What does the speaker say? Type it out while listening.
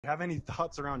Have any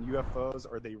thoughts around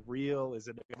UFOs? Are they real? Is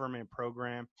it a government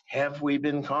program? Have we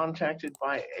been contacted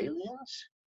by aliens?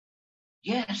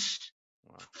 Yes.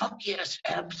 Wow. Fuck yes,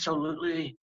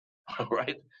 absolutely. All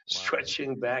right. Wow.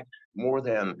 Stretching back more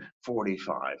than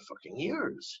 45 fucking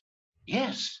years.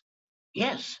 Yes.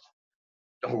 Yes.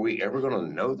 Are we ever going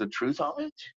to know the truth of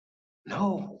it?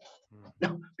 No.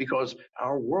 No, because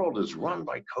our world is run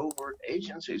by covert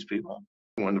agencies, people.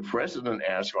 When the president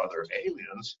asks, are there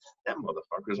aliens? Them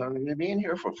motherfuckers aren't going to be in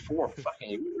here for 4 fucking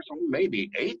years, or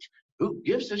maybe 8. Who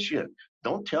gives a shit?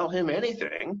 Don't tell him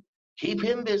anything. Keep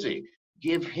him busy.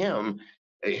 Give him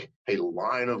a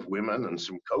line of women and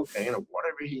some cocaine or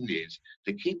whatever he needs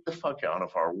to keep the fuck out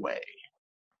of our way.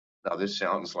 Now, this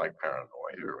sounds like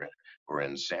paranoia or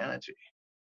insanity.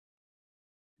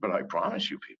 But I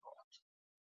promise you, people,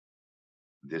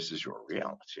 this is your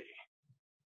reality.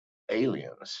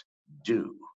 Aliens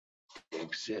do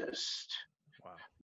exist.